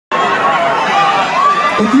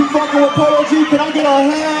If you fucking with Polo G, can I get a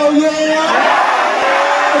hell yeah?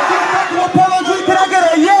 If you fucking with Polo G, can I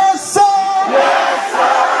get a yes sir? Yes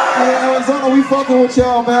sir! Hey Arizona, we fucking with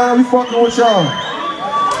y'all, man. We fucking with y'all.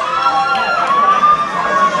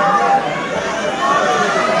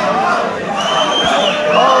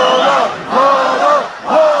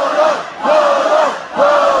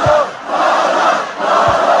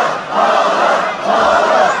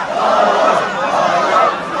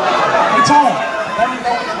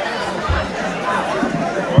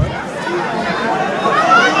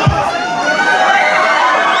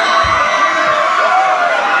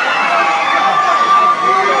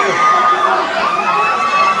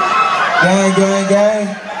 Gang, gang, gang.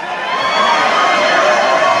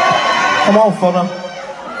 Come on, fella.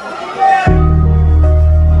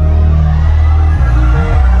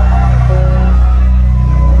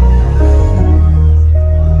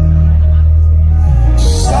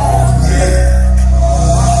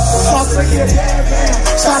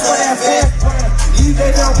 Stop for that fast. You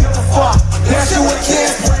they don't give a fuck. That shit with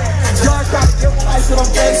kids playing. Y'all try to give my life to them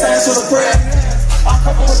gangs and to the prayer. I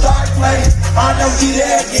come from a dark place. I know you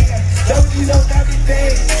there again. Don't you know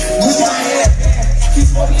everything? Lose my head, man.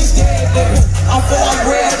 Keep smoking these dead niggas. I feel like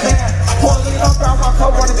red, man. Pulling up out my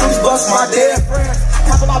car, running through these busts, my dead friends.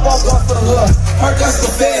 Couple I bought guns for the hood. Heard that's the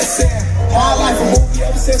feds saying. My life a movie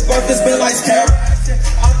ever since birth, it's been like scary action.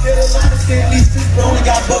 I did a lot of shit, these people only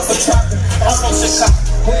got booked for trapping. I'm from Chicago,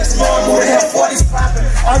 where it's small, where they have 40s clapping.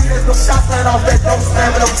 All you hear is no shots right off that dope,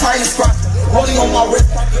 slamming them tires scratching. Rolling on my wrist,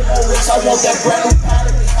 I get more rich, I want that brand new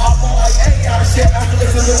pattern. I'm on like, hey, out of shit, after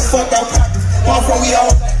this a little fucked out practice. My friend, we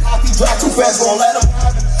all that copy, drive too fast, gon' let them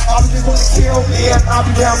happen. I'm just gonna kill me, and I'll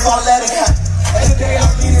be down if I let it happen. Every day I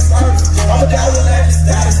need this earth, I'ma down with legend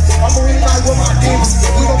status. I'ma reunite with my demons,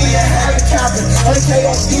 we gon' be in habit capping. 100K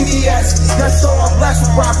on CBS, that show I'm blessed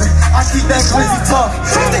with rapping. I keep that glizzy talking,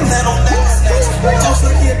 they land on that snatch. Just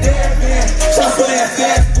look at dead man, shots for that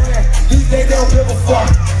fast brand. These days they don't give a fuck,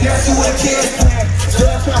 that's who the kids playing. Still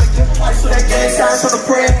trying to give a life so that gang signs for the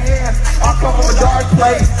prayer hands. I come from a dark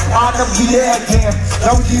place, I'll never be there again.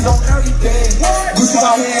 Double G's on everything, Gucci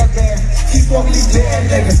my head, man. Keep smoking these dead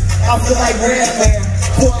niggas, I feel like red, man.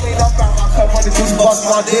 Pulling up out my cup, running through these busts,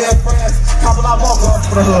 my dead friends. Couple I bought guns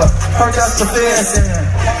for the hood, heard that's the feds saying.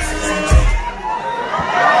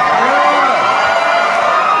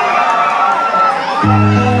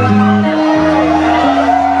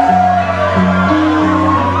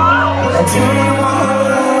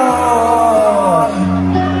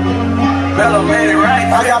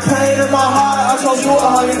 I got pain in my heart, I told you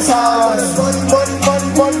 100 times. Money, money,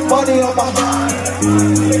 money, money, money on my mind.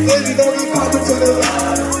 Every day we coming to the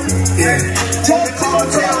line.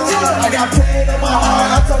 I got pain in my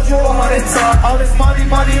heart, I told you 100 times. All this money,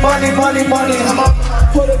 money, money, money, money on my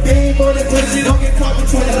mind. Put a beam on the glizzy, don't get caught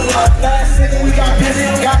between the lines. Last nigga we got busy,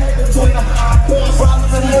 we got hit between them. Pour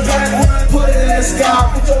problems in the backwood, put it in the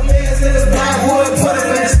sky. Put your mans in the backwood, put it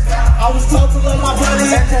in the sky. I was taught to love my brother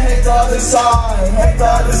and to hate the other side, hate the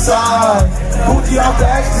other side. Booty off the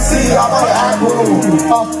ecstasy, I might act rude.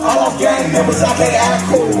 I love gang members, I can't act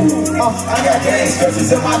cool. I got gang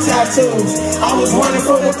scriptures in my tattoos. I was running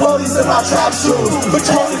from the police in my trap shoes. But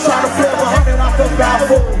you only trying to flip 100 off the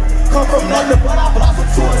baffle. Come from nothing but I blossom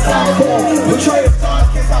to a cycle. Betray of stars,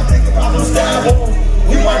 can't stop thinking about those stab wounds.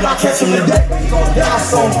 We might not catch him today, but he gon' die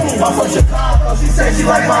soon. I'm from Chicago, she said she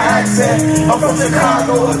like my accent. I'm from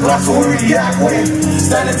Chicago, a glass where we react with.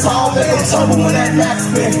 Standing tall, make them tumble when that Mac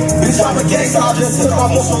spin. Bitch, I'm a gangsta, I just took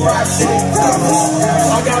off on some rap shit.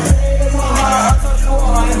 I got pain in my heart, I told you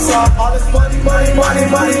 100 times. All this money, money, money,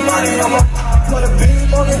 money, money. I'ma put a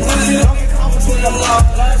beam on the glizzy, don't get caught between the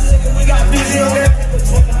lines. Last nigga, we got busy on that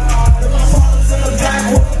between the lines. Put my fathers in the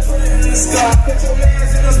backwood, put it in the sky. Put your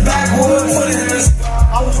mans in the backwood, put it in the sky.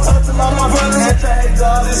 I was taught to love my brother and to hate the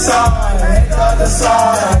other side, hate the other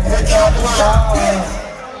side, hate the other side.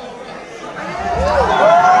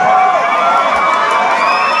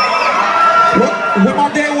 Where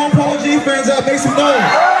my day one Polo G fans at, make some noise.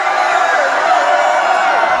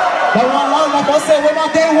 Like I said, where my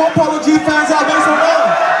day one Polo G fans at, make some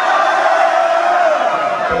noise.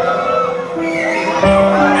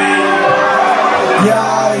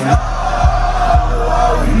 Yeah.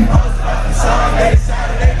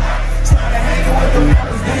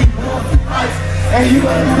 And you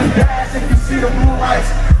gonna do the dash if you see the blue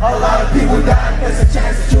lights. A lot of people die, there's a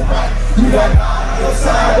chance that you might. You got God on your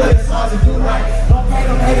side, but it's hard to do right. Don't pay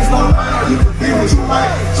them haters no mind, you can be what you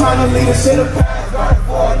like. Trying to lead us to the past, going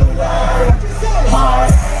for a new life.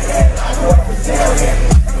 Hard, I grew up resilient.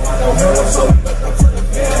 Everyone know hero, so we look up to the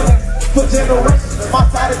feeling. For generations, my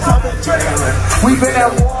side is coming trailing. We've been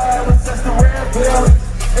at war ever since the red building.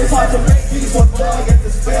 It's hard to make peace when love gets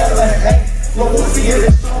this feeling. Hey, look, we'll see it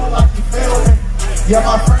showing like you feel me. Yeah,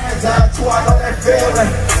 my friends out too, I know that feeling.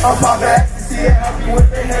 I'm popping ecstasy and happy with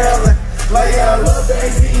the healing. Like, yeah, I love the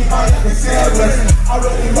AP, my younger siblings. I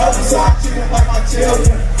really love you, so I treat them like my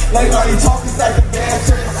children. Like, all you talk is like a dance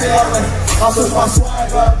to the ceiling. I switch my swag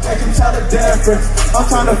up, make them tell the difference. I'm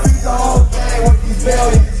trying to feed the whole game with these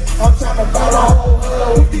billions. I'm trying to build a whole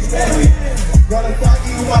hood with these millions. Gotta thank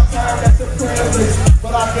you my time, that's a privilege.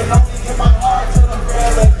 But I can only give my heart to the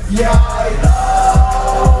village. Yeah, I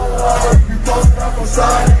know. You posted up on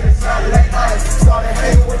Sunday and Saturday night. Started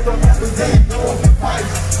hanging with the members, then you blew up the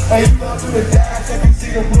pipes. And you go through the dash and you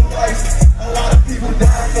see the blue lights. A lot of people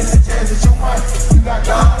die, it's a chance that you might. You got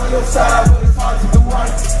God on your side, but it's hard to do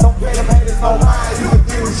right. Don't pay them haters no mind, you can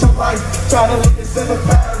deal with your life. Try to look at the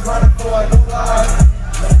past, running for a new life.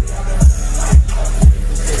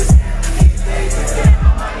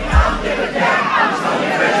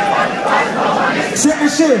 Check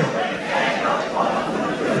this shit.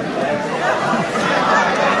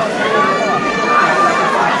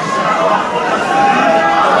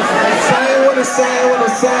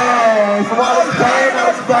 Say, from all this pain,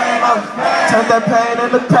 turned that pain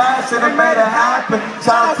into passion and made it happen.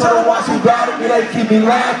 Shout out to the ones who doubted me, they keep me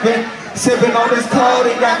laughing. Sipping on this cold,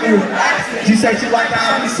 it got me relaxing. She said she like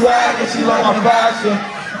how I be swagging, she love my fashion.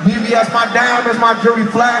 BBS my diamonds, my jewelry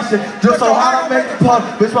flashing. Just so hot I make it puff,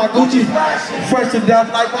 bitch my Gucci flashing. Fresh to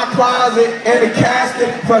death like my closet, in the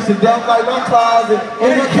casket. Fresh to death like my closet,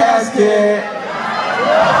 in the casket.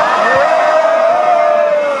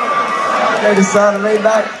 They decided late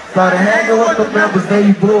night, started hanging with the members, then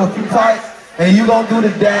you blew a few pipes. And you gon' do the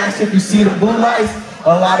dash if you see the blue lights.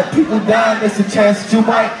 A lot of people dying, it's a chance that you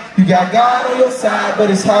might. You got God on your side, but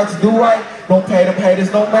it's hard to do right. Don't pay them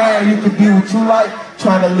haters no man, you can be what you like.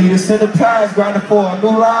 Trying to lead us in the past, grinding for a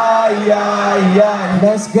new life, yeah.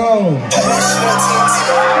 Let's go.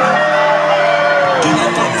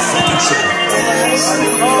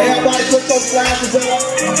 Everybody put those glasses on.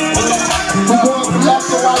 We going for left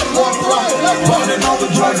to right, we going for right. Burning all the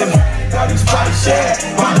drugs and dirty spice, yeah.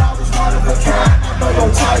 My dog was one of a kind, I know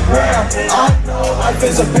your type rare. I know life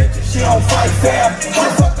is a bitch and she don't fight fair. How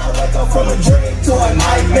the fuck I wake up from a dream to a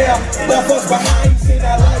nightmare? Left us behind, you see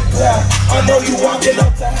that light glare. I know you walking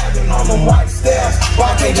up to heaven on them white stairs.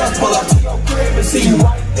 Why can't just pull up to your crib and see you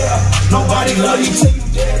right there? Nobody love you till you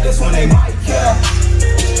dead, that's when they might care.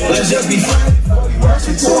 Let's just be friends before we rush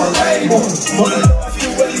into a label. Wanna know if you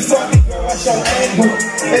really for me, girl, what's your angle?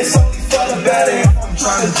 It's only for the better if I'm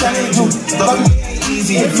trying to change you. Love me ain't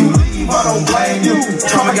easy, if you leave, I don't blame you.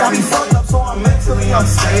 Trauma got me fucked up, so I'm mentally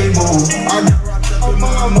unstable. I got wrapped up in my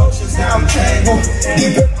emotions, now I'm tangled.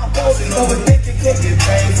 Deep in my thoughts and overthinking can get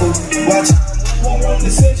painful. Watch out. One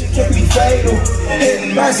decision can be fatal.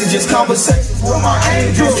 Hidden messages, conversations with my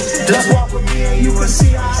angels. Just walk with me and you will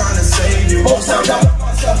see I'm trying to save you. Most times I love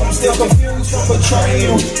myself, I'm still confused from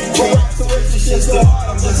betrayal. From rock to rich, this shit's still hard,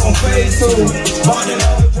 I'm just on phase 2. Bonding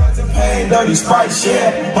over drugs and pain, dirty spice,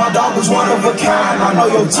 yeah. My dog was one of a kind, I know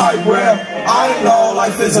your type rare. I ain't know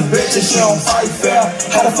life is a bitch and she don't fight fair.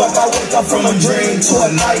 How the fuck I wake up from a dream to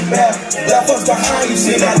a nightmare? Left us behind, you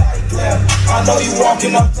see that light glare. I know you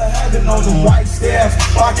walking up to heaven on the white stairs.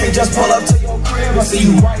 I can't just pull up to your crib and see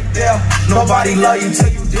you right there. Nobody love you till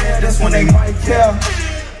you dead, that's when they might care.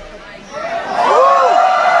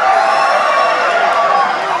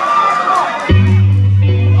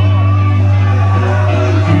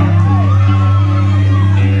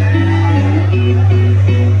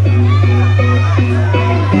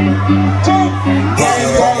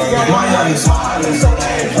 My young is Heartless, so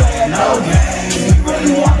they ain't playing no games. We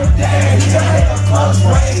really want to dance, to have a close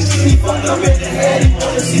range. He fucked up in the head, he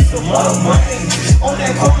wanna see some more brains. On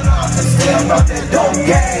that corner, I can stay about that dope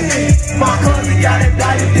game. My cousin got it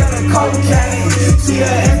diet, dealing cocaine. See her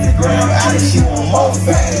Instagram addict, she want more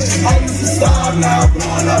fame. I used to starve, now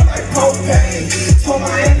blowing up like propane. Told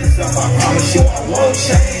my innocence, I promise you I won't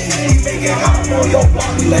change. He making hot on your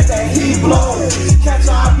block, we let that heat blow. Catch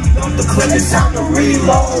her, I be dump the clip, it's time to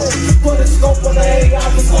reload. Put a scope on the AI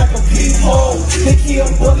just like a peephole. Nicky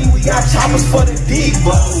and Bully, we got choppers for the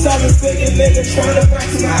depot. 7-figure nigga trying to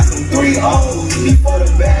maximize some 3-0. Before the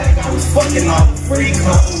bag, I was fucking all the free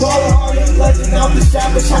clothes. Baller hard and legend out the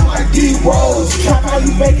shop, bitch, I'm like D-Rose. Trap how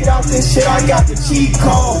you make it out this shit, I got the cheat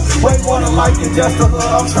code. Way more than life than just a hood,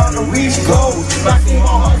 I'm trying to reach goals. Back in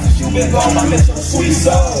my heart since you been gone, I miss your sweet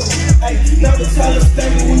soul. Hey, never tell us that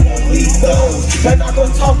we won't leave those. They're not gonna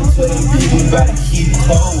talk to them people, better keep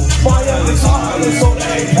close. My young is Heartless, so they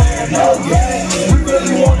ain't playing no game. We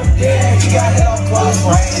really want him dead, he got hit on close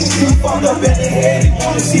range. He fucked up in the head, he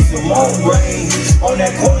wanna see some more rain. On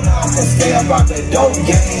that corner, I can stay about the dope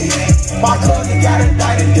game. My cousin got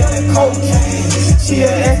indicted dealing cocaine. She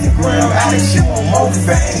an Instagram addict, she want more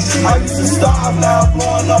fame. I used to starve, now I'm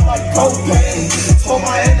blowing up like cocaine. Told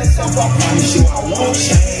my inner self, I promise you I won't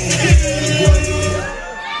change.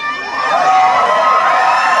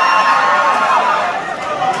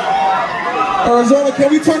 Arizona, can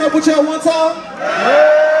we turn up with y'all one time?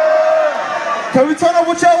 Yeah. Can we turn up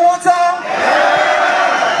with y'all one time?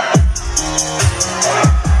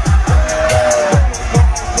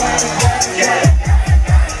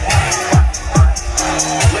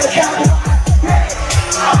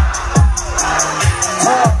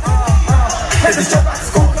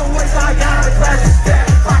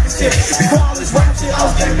 Yeah. Before all this rap shit, I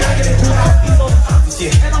was getting back in it, doing all these on the top of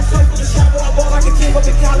shit. And I'm straight from the shadow, I ball like a king up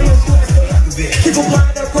in Cali and shit. Keep a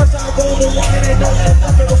blind, that pressure, I go on the one, and they know that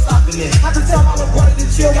nothing will stop in it. I can tell my little brother to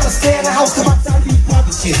chill, gotta stay in the house, cause my time keep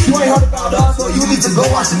popping shit. You ain't heard about us, so you need to go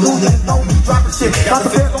watch the news and know me dropping shit. Got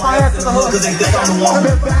the fans on my ass in the hood, cause they think I'm the one. I've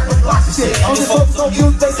been back with lots of shit. I'm just focused on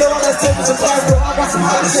music, they say all that tape is a class, but I got some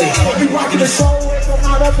hot shit. We rocking the show, if I'm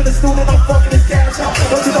not up in the studio, I'm fucking this cash out.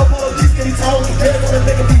 Don't you know Polo G, skinny toes, and dead when a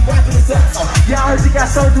nigga be rapping his ass off. Yeah, I heard you got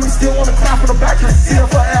surgery, still wanna clap for the back and see her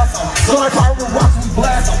for ass off. So like power with rocks, we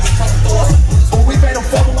blast off. But we made them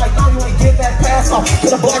fucking like, no, you ain't get that pass off.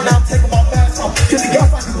 Get a block now, I'm taking my mask off. Get the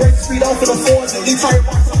gas like a great speed off for the fours and these tire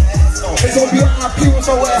box on the ass off. It's gonna be an IP with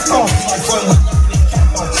your ass off.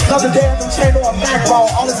 Another day in the chain or a Mac ball.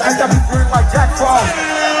 All this ice got me feeling like Jack Frost.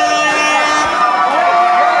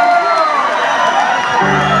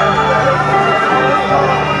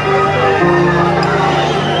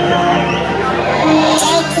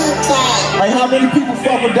 Hey, how many people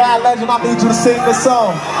fuck with Dyin Legend? I need you to sing this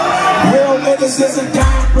song. Real niggas is a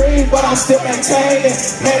dying breed, but I'm still maintaining.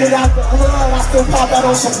 Made it out the hood, I still pop out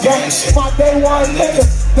on some gang shit. My day one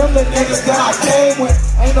niggas, them the niggas that I came with.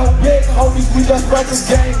 Ain't no big homies, we just wreck this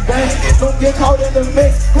game, bang. Don't get caught in the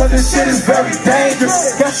mix, cause this shit is very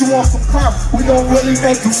dangerous. Guess you want some crap, we gon' really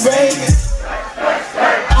make you famous.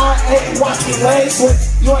 I ain't watching lane switch.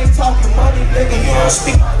 You ain't talking money, nigga, you don't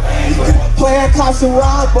speak my language. Playing cops and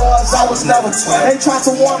robbers, I was never 12. They tried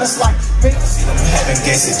to warn us like me. See them having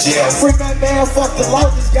gates in jail. Free man, fuck the law,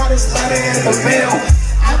 just got his letter in the mail.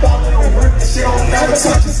 I bought little work, this shit don't never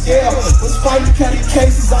touch the scale. Was fighting petty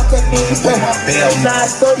cases, I couldn't even pay my bill.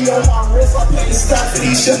 930 on my wrist, I paid the stock for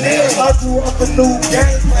these Chanel. I grew up a new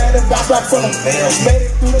game plan and bounced back from the mails. Made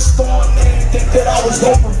it through the storm, they didn't think that I was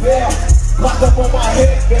gonna prevail. Locked up on my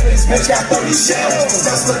head, baby, this bitch got 30 shells.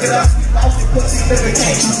 Just look at us, we lost it, pussy nigga,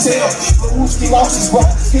 can't you tell? But Wooski lost his rock,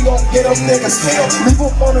 he gon' get them niggas hell. Leave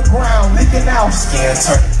them on the ground, leaking out, skin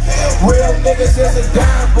turning pale. Real niggas is a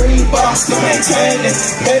dying breed, but I'm still maintaining.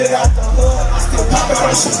 Made it out the hood, I still pop out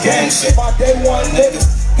on some gang shit. My day one niggas,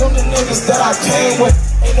 them the niggas that I came with.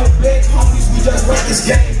 Ain't no big homies, we just run this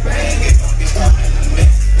game banging.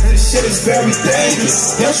 This shit is very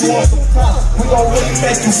dangerous. Yes, you want some pop, we gon' really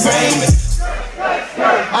make you famous.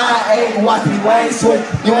 I ain't watching lane switch.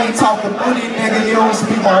 You ain't talking money, nigga, you don't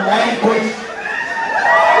speak my language.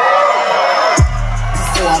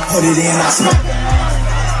 Before I put it in, I smack it.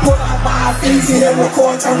 Put on my feet, hit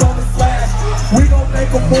record, turn on the flash. We gon' make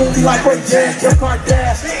a movie like Ray J, Kim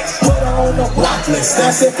Kardashian. Put her on the block list,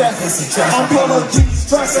 that's it, that pussy trash. I'm Polo G,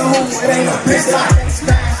 stressing who, it ain't a bitch that I can't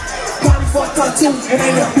smash. Probably fucked her too, it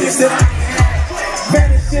ain't a bitch that I can't have. Man,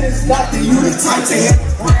 this shit is nothing, you the type to hit the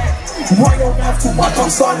brand. Run your mouth too much, I'm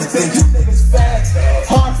starting to think you niggas fast.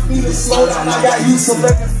 Hard for me to slow down, I got used to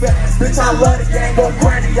living fast. Bitch, I love the game, go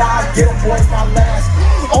granny, I get them boys my last.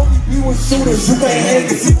 Only be with shooters, you can't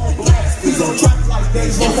hang if you on blast. Please don't try me like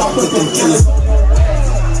days, once I put them killers on your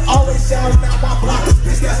ass. Always shouting out my blockers,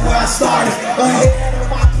 bitch, that's where I started. Ahead of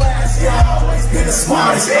my class, yeah, I always been the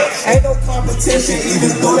smartest. Ain't no competition,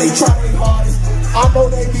 even though they try their hardest. I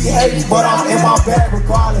know they be hating, but I'm in my bag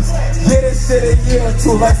regardless. Get this shit a year or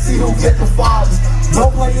two, let's see who get the fathers.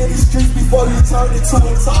 Don't play in these streets before you turn into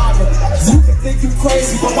a tiger. You can think you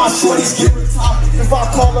crazy, but my shorties get retired. If I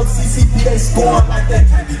call up CCP, they scoring like they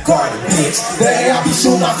can't be guarded, bitch. They ain't I be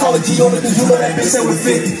shooting, I call it G on it, cause you know that bitch say with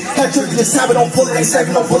 50. Had trick, just have it on pull it, ain't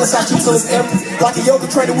saving no bullets, I shoot till it's empty. Like a yoga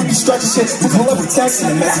trainer, we be stretching shit. We pull up with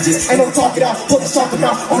texting and messages. Ain't no talk it out, pull the talk it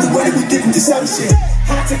out. Only way that we get with this other shit.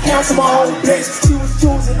 Had to cancel my own bitch. She was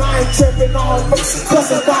choosing, I ain't tripping on me, cause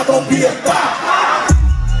it's not gonna be a thought.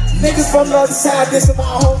 Niggas from the other side, this is my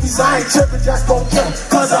homies, I ain't tripping, just gon' kill them,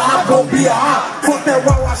 cause I'm gon' be a hot. Fuck that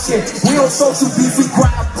raw shit, we on social beef, we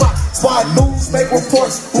grab blocks. Spot news, make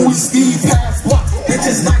reports, when we speed past block.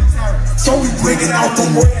 Bitches nighttime, so we bringing out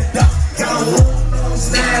them red dots. Got a long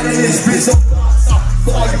nose, 9 in this bitch,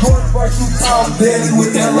 Feel like Jordan versus Tom Daly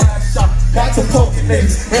with that last shot. Got to poking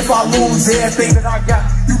niggas. If I lose everything that I got,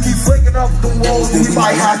 you keep flicking up the walls, then we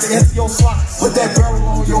might have to empty your slot. Put that barrel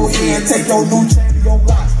on your head, take your new chain to your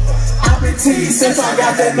watch. I've been teased since I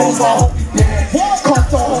got that news, my homie dead.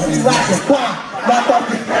 Cuffed on homie rockin', not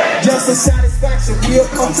fucking. Just a satisfaction, we'll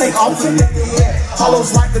come take off the nigga head.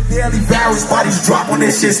 Hollows like the daily barrels, bodies drop when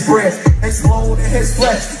this shit spread. Explode in his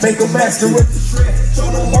flesh, make a mess to rip the shred. Show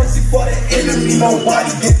no mercy for the enemy,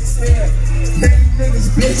 nobody gets spared. Many niggas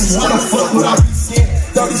bitches, why the fuck would I be scared?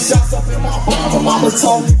 30 shots up in my bomb, my mama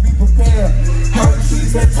told me be prepared. Heard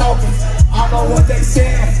she's been talking, I know what they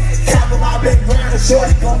said. Capital I been grinding,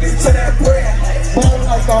 shorty gon' get to that bread. Ball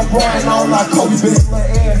like I'm Brian, on like Kobe, bitch, let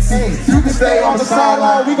ass. Hey, you can stay on the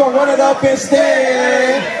sideline, we gon' run it up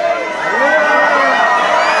instead.